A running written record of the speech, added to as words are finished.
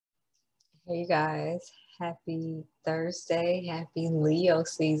Hey you guys, happy Thursday, happy Leo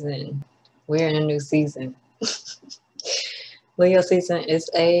season. We're in a new season. Leo season is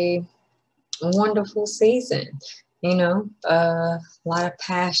a wonderful season, a lot of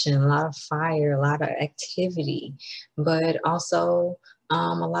passion, a lot of fire, a lot of activity, but also a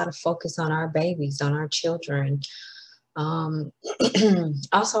lot of focus on our babies, on our children, um,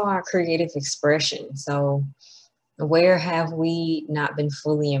 also our creative expression. So where have we not been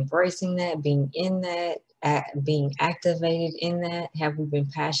fully embracing that, being in that, being activated in that? Have we been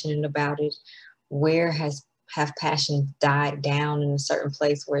passionate about it? Where have passion died down in a certain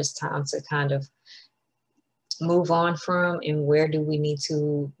place where it's time to kind of move on from? And where do we need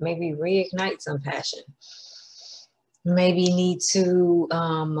to maybe reignite some passion? Maybe need to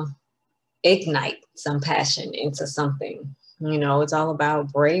ignite some passion into something. It's all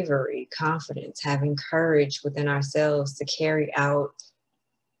about bravery, confidence, having courage within ourselves to carry out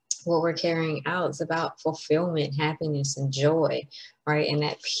what we're carrying out. It's about fulfillment, happiness, and joy, right? And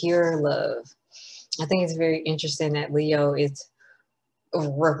that pure love. I think it's very interesting that Leo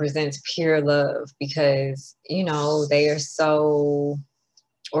represents pure love because, they are so,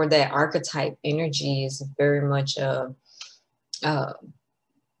 or that archetype energy is very much uh,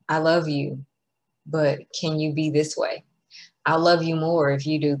 I love you, but can you be this way? I'll love you more if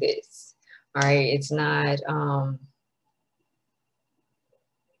you do this. All right. It's not,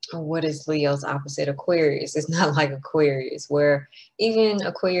 what is Leo's opposite? Aquarius. It's not like Aquarius, where even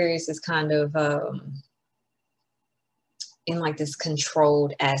Aquarius is kind of in like this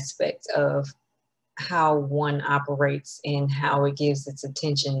controlled aspect of how one operates and how it gives its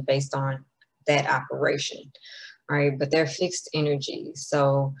attention based on that operation. Right. But they're fixed energies.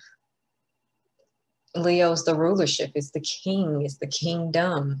 So Leo's the rulership, it's the king, it's the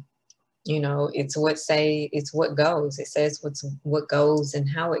kingdom. It's what goes. It says what goes and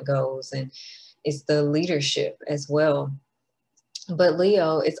how it goes, and it's the leadership as well. But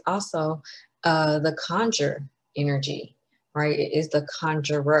Leo is also the conjure energy, right? It is the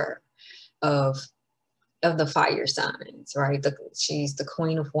conjurer of the fire signs, right? She's the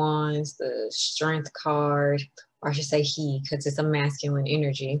Queen of Wands, the Strength card, or I should say he, because it's a masculine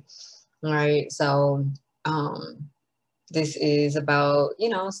energy, right? So this is about,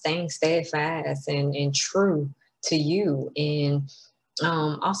 staying steadfast and true to you, and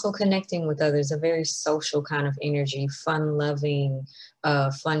also connecting with others, a very social kind of energy, fun loving,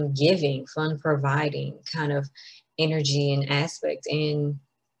 fun giving, fun providing kind of energy and aspect. And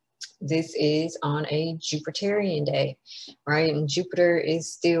this is on a Jupiterian day, right? And Jupiter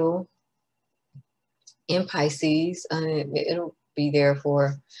is still in Pisces. It'll be there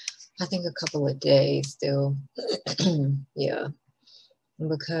for, I think, a couple of days still. Yeah,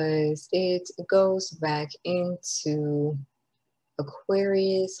 because it goes back into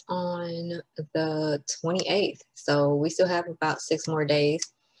Aquarius on the 28th. So we still have about 6 more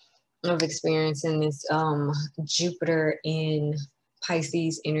days of experiencing this Jupiter in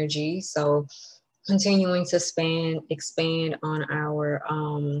Pisces energy. So continuing to expand on our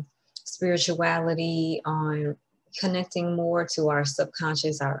spirituality, on connecting more to our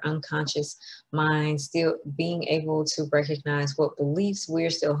subconscious, our unconscious mind, still being able to recognize what beliefs we're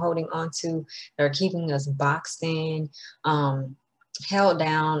still holding on to that are keeping us boxed in, held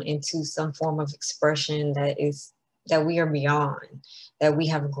down into some form of expression that we are beyond, that we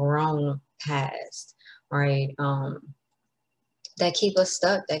have grown past, right? That keep us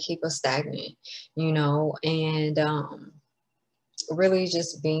stuck, that keep us stagnant, and really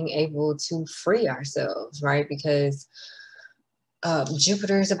just being able to free ourselves, right? Because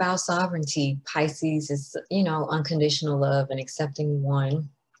Jupiter is about sovereignty. Pisces is, unconditional love and accepting one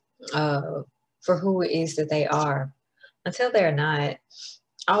for who it is that they are until they're not.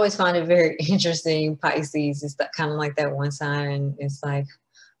 I always find it very interesting. Pisces is that kind of like that one sign. It's like,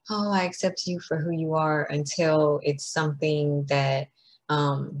 oh, I accept you for who you are, until it's something that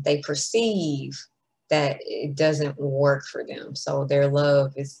they perceive that it doesn't work for them. So their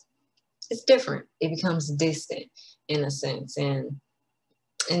love it's different. It becomes distant in a sense, and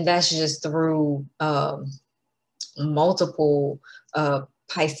that's just through multiple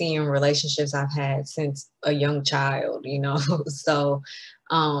Piscean relationships I've had since a young child. So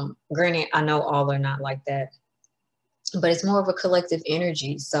granted, I know all are not like that, but it's more of a collective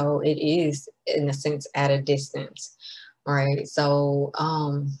energy. So it is, in a sense, at a distance, right? So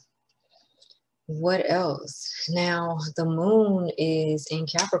what else? Now, the moon is in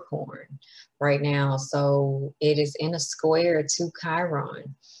Capricorn right now. So it is in a square to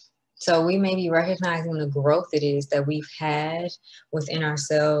Chiron. So we may be recognizing the growth it is that we've had within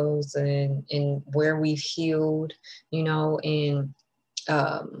ourselves, and where we've healed, and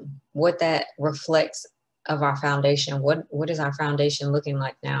what that reflects of our foundation. What is our foundation looking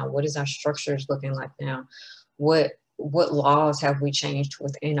like now? What is our structures looking like now? What laws have we changed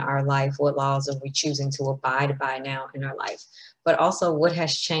within our life? What laws are we choosing to abide by now in our life? But also, what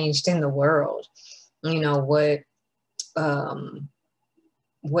has changed in the world? You know,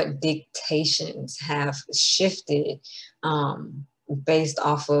 what dictations have shifted based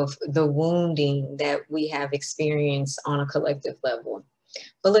off of the wounding that we have experienced on a collective level.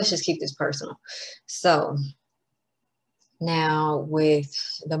 But let's just keep this personal. So now with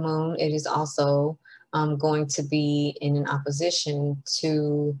the moon, it is also going to be in an opposition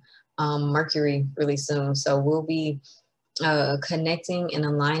to Mercury really soon. So we'll be connecting and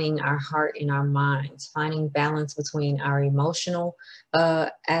aligning our heart and our minds, finding balance between our emotional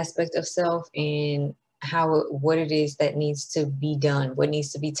aspect of self and what it is that needs to be done, what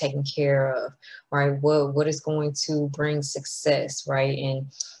needs to be taken care of, right? What is going to bring success, right?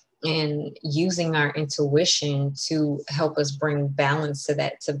 And using our intuition to help us bring balance to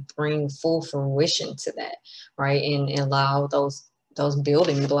that, to bring full fruition to that, right? And allow those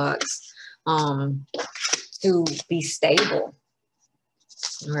building blocks to be stable,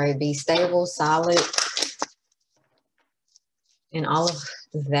 right? Be stable, solid, and all of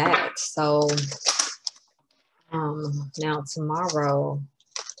that. So now tomorrow,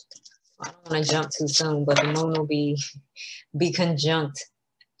 I don't want to jump too soon, but the moon will be conjunct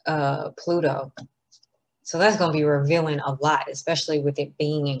Pluto. So that's going to be revealing a lot, especially with it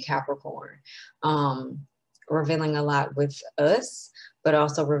being in Capricorn. Revealing a lot with us, but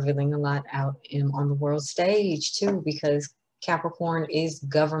also revealing a lot out on the world stage too, because Capricorn is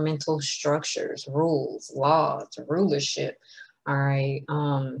governmental structures, rules, laws, rulership. All right.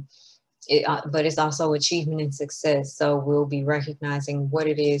 But it's also achievement and success. So we'll be recognizing what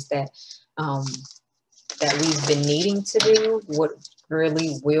it is that that we've been needing to do, what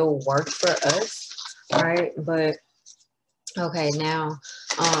really will work for us. All right. But okay, now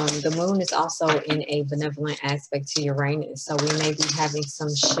the moon is also in a benevolent aspect to Uranus. So we may be having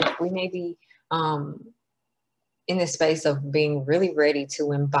some shift. We may be in the space of being really ready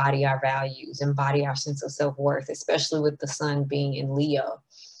to embody our values, embody our sense of self-worth, especially with the sun being in Leo,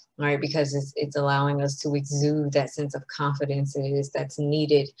 right? Because it's allowing us to exude that sense of confidence that's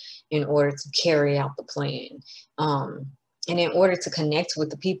needed in order to carry out the plan. And in order to connect with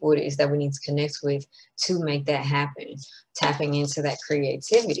the people it is that we need to connect with to make that happen, tapping into that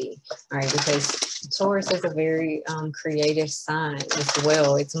creativity, right? Because Taurus is a very creative sign as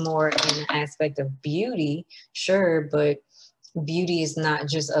well. It's more in an aspect of beauty, sure, but beauty is not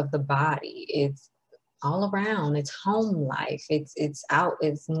just of the body. It's all around. It's home life. It's out.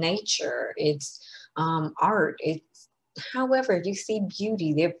 It's nature. It's art. It's however you see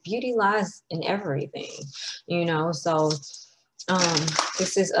beauty. Their beauty lies in everything, you know. So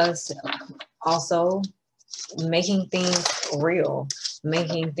this is us also making things real,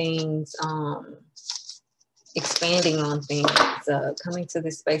 making things expanding on things, coming to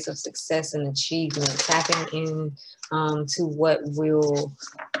this space of success and achievement, tapping in to what will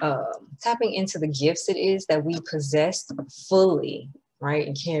tapping into the gifts it is that we possess fully, right?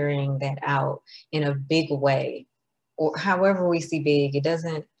 And carrying that out in a big way, or however we see big. It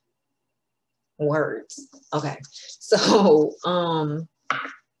doesn't words. Okay. So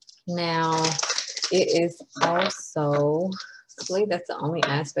now it is also, I believe that's the only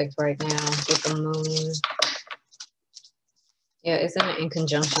aspect right now with the moon. Yeah, it's in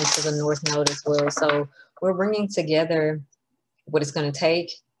conjunction to the North Node as well. So we're bringing together what it's going to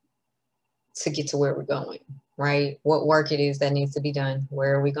take to get to where we're going, right? What work it is that needs to be done.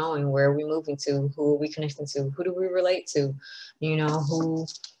 Where are we going? Where are we moving to? Who are we connecting to? Who do we relate to? You know, who,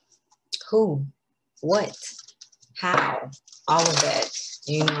 what, how, all of that,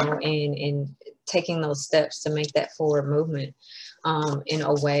 you know, and taking those steps to make that forward movement in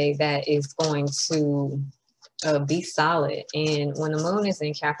a way that is going to be solid. And when the moon is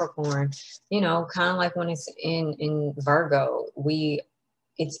in Capricorn, you know, kind of like when it's in Virgo,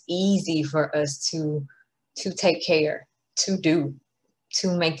 it's easy for us to take care, to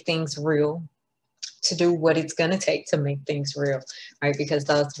make things real, to do what it's going to take to make things real, right? Because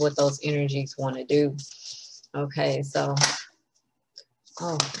that's what those energies want to do. Okay, so,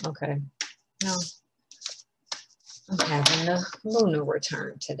 oh, okay. No, I'm having the lunar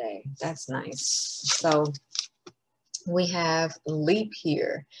return today. That's nice. So we have leap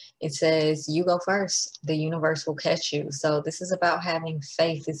here. It says, you go first, the universe will catch you. So this is about having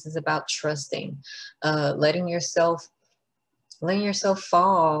faith. This is about trusting, letting yourself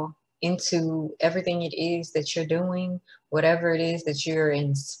fall into everything it is that you're doing, whatever it is that you're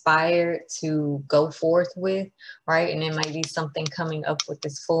inspired to go forth with, right? And it might be something coming up with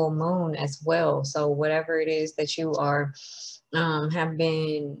this full moon as well. So whatever it is that you are have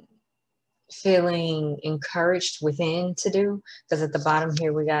been feeling encouraged within to do, because at the bottom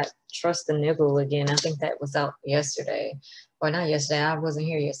here we got trust the niggle again. I think that was out yesterday, or not yesterday. I wasn't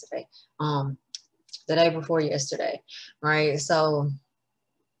here yesterday. The day before yesterday, right? So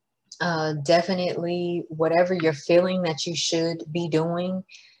definitely whatever you're feeling that you should be doing,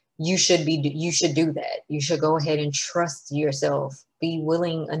 you should do that. You should go ahead and trust yourself. Be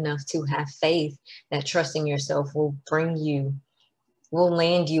willing enough to have faith that trusting yourself will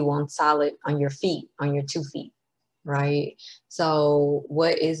land you on your feet, on your 2 feet, right? So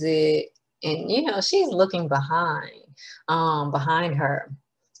what is it? And she's looking behind her.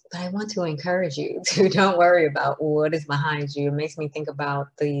 But I want to encourage you to don't worry about what is behind you. It makes me think about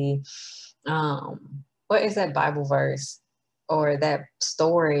the what is that Bible verse or that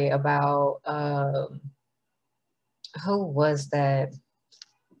story about who was that?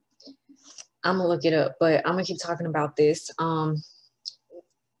 I'm gonna look it up, but I'm gonna keep talking about this.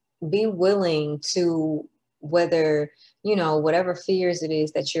 Be willing to, whether whatever fears it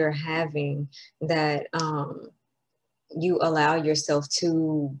is that you're having, that you allow yourself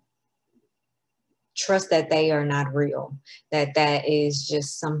to trust that they are not real, that is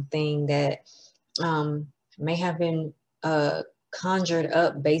just something that may have been conjured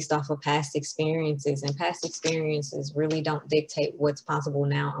up based off of past experiences, and past experiences really don't dictate what's possible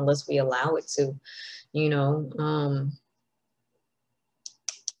now unless we allow it to.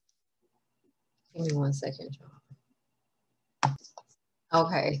 Give me 1 second, y'all.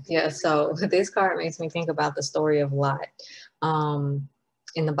 Okay, yeah, so this card makes me think about the story of Lot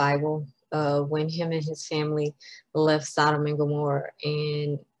in the Bible, when him and his family left Sodom and Gomorrah,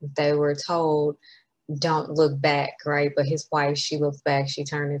 and they were told, don't look back, right? But his wife, she looked back, she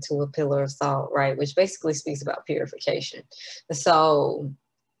turned into a pillar of salt, right? Which basically speaks about purification. So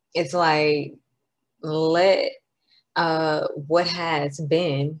it's like, let what has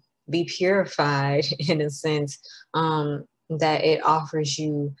been be purified in a sense, that it offers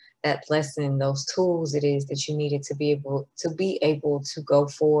you that lesson, those tools it is that you needed to be able to go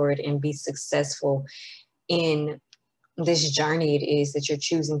forward and be successful in this journey it is that you're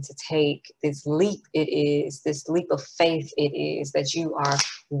choosing to take, this leap of faith it is that you are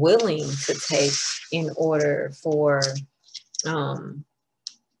willing to take in order for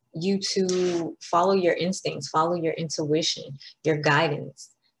you to follow your instincts, follow your intuition, your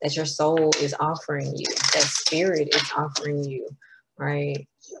guidance that your soul is offering you, that spirit is offering you, right?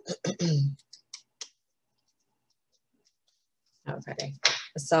 Okay,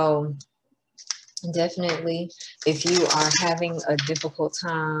 so definitely, if you are having a difficult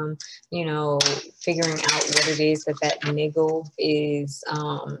time, figuring out what it is that niggle is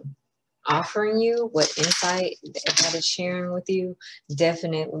offering you, what insight that it's sharing with you,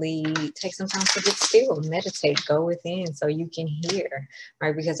 definitely take some time to get still, meditate, go within so you can hear,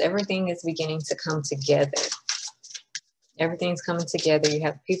 right? Because everything is beginning to come together. Everything's coming together. You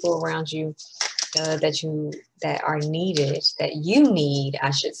have people around you that are needed, that you need,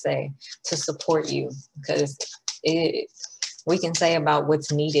 I should say, to support you, because we can say about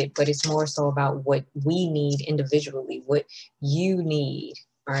what's needed, but it's more so about what we need individually, what you need,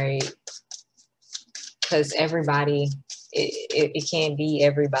 right? Because everybody, it can't be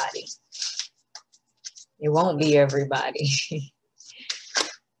everybody. It won't be everybody.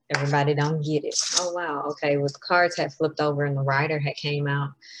 Everybody don't get it. Oh, wow. Okay. Well, the cards had flipped over and the rider had came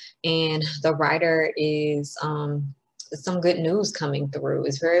out. And the rider is some good news coming through.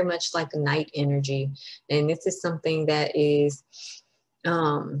 It's very much like a night energy. And this is something that is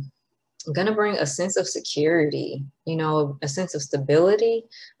going to bring a sense of security, a sense of stability,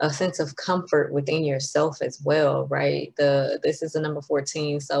 a sense of comfort within yourself as well, right? This is a number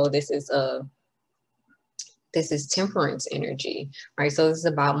 14. So this is temperance energy, right? So this is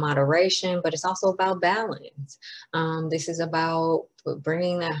about moderation, but it's also about balance. This is about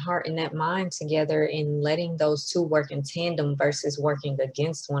bringing that heart and that mind together and letting those two work in tandem versus working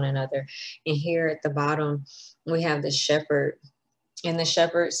against one another. And here at the bottom, we have the shepherd. And the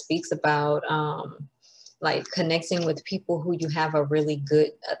shepherd speaks about like connecting with people who you have a really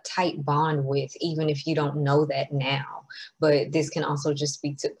good, a tight bond with, even if you don't know that now. But this can also just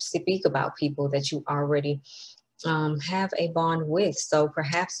speak about people that you already have a bond with. So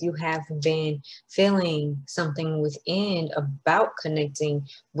perhaps you have been feeling something within about connecting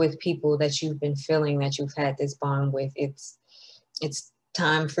with people that you've been feeling that you've had this bond with. It's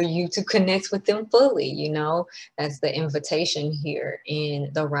time for you to connect with them fully. You know, that's the invitation here.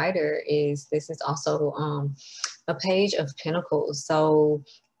 And the writer is, this is also a page of pentacles. So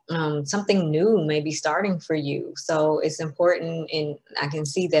something new may be starting for you. So it's important. And I can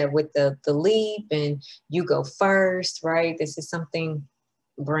see that with the leap and you go first, right? This is something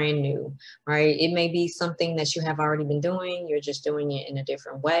brand new, right? It may be something that you have already been doing. You're just doing it in a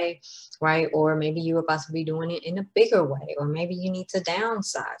different way, right? Or maybe you're about to be doing it in a bigger way, or maybe you need to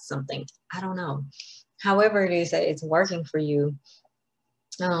downsize something. I don't know. However it is that it's working for you,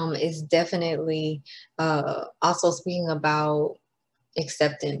 is definitely also speaking about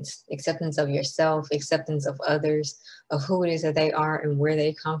acceptance of yourself, acceptance of others, of who it is that they are and where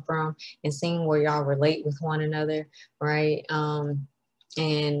they come from, and seeing where y'all relate with one another, right?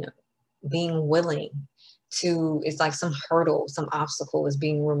 And being willing to, it's like some hurdle, some obstacle is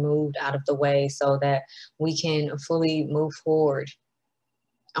being removed out of the way so that we can fully move forward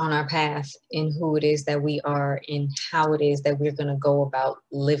on our path in who it is that we are and how it is that we're going to go about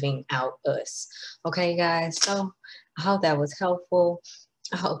living out us. Okay, guys. So I hope that was helpful.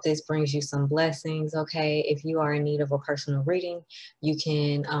 I hope this brings you some blessings. Okay, if you are in need of a personal reading, you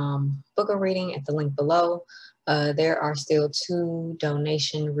can book a reading at the link below. There are still 2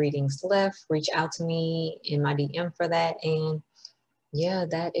 donation readings left. Reach out to me in my DM for that. And yeah,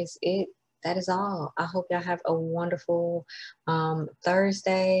 that is it. That is all. I hope y'all have a wonderful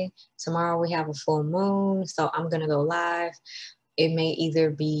Thursday. Tomorrow we have a full moon, so I'm going to go live. It may either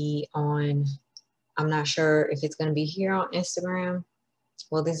be on, I'm not sure if it's going to be here on Instagram.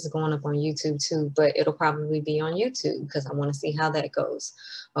 Well, this is going up on YouTube too, but it'll probably be on YouTube because I want to see how that goes.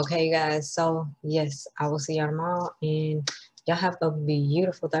 Okay, guys. So, yes, I will see y'all tomorrow, and y'all have a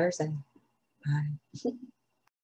beautiful Thursday. Bye.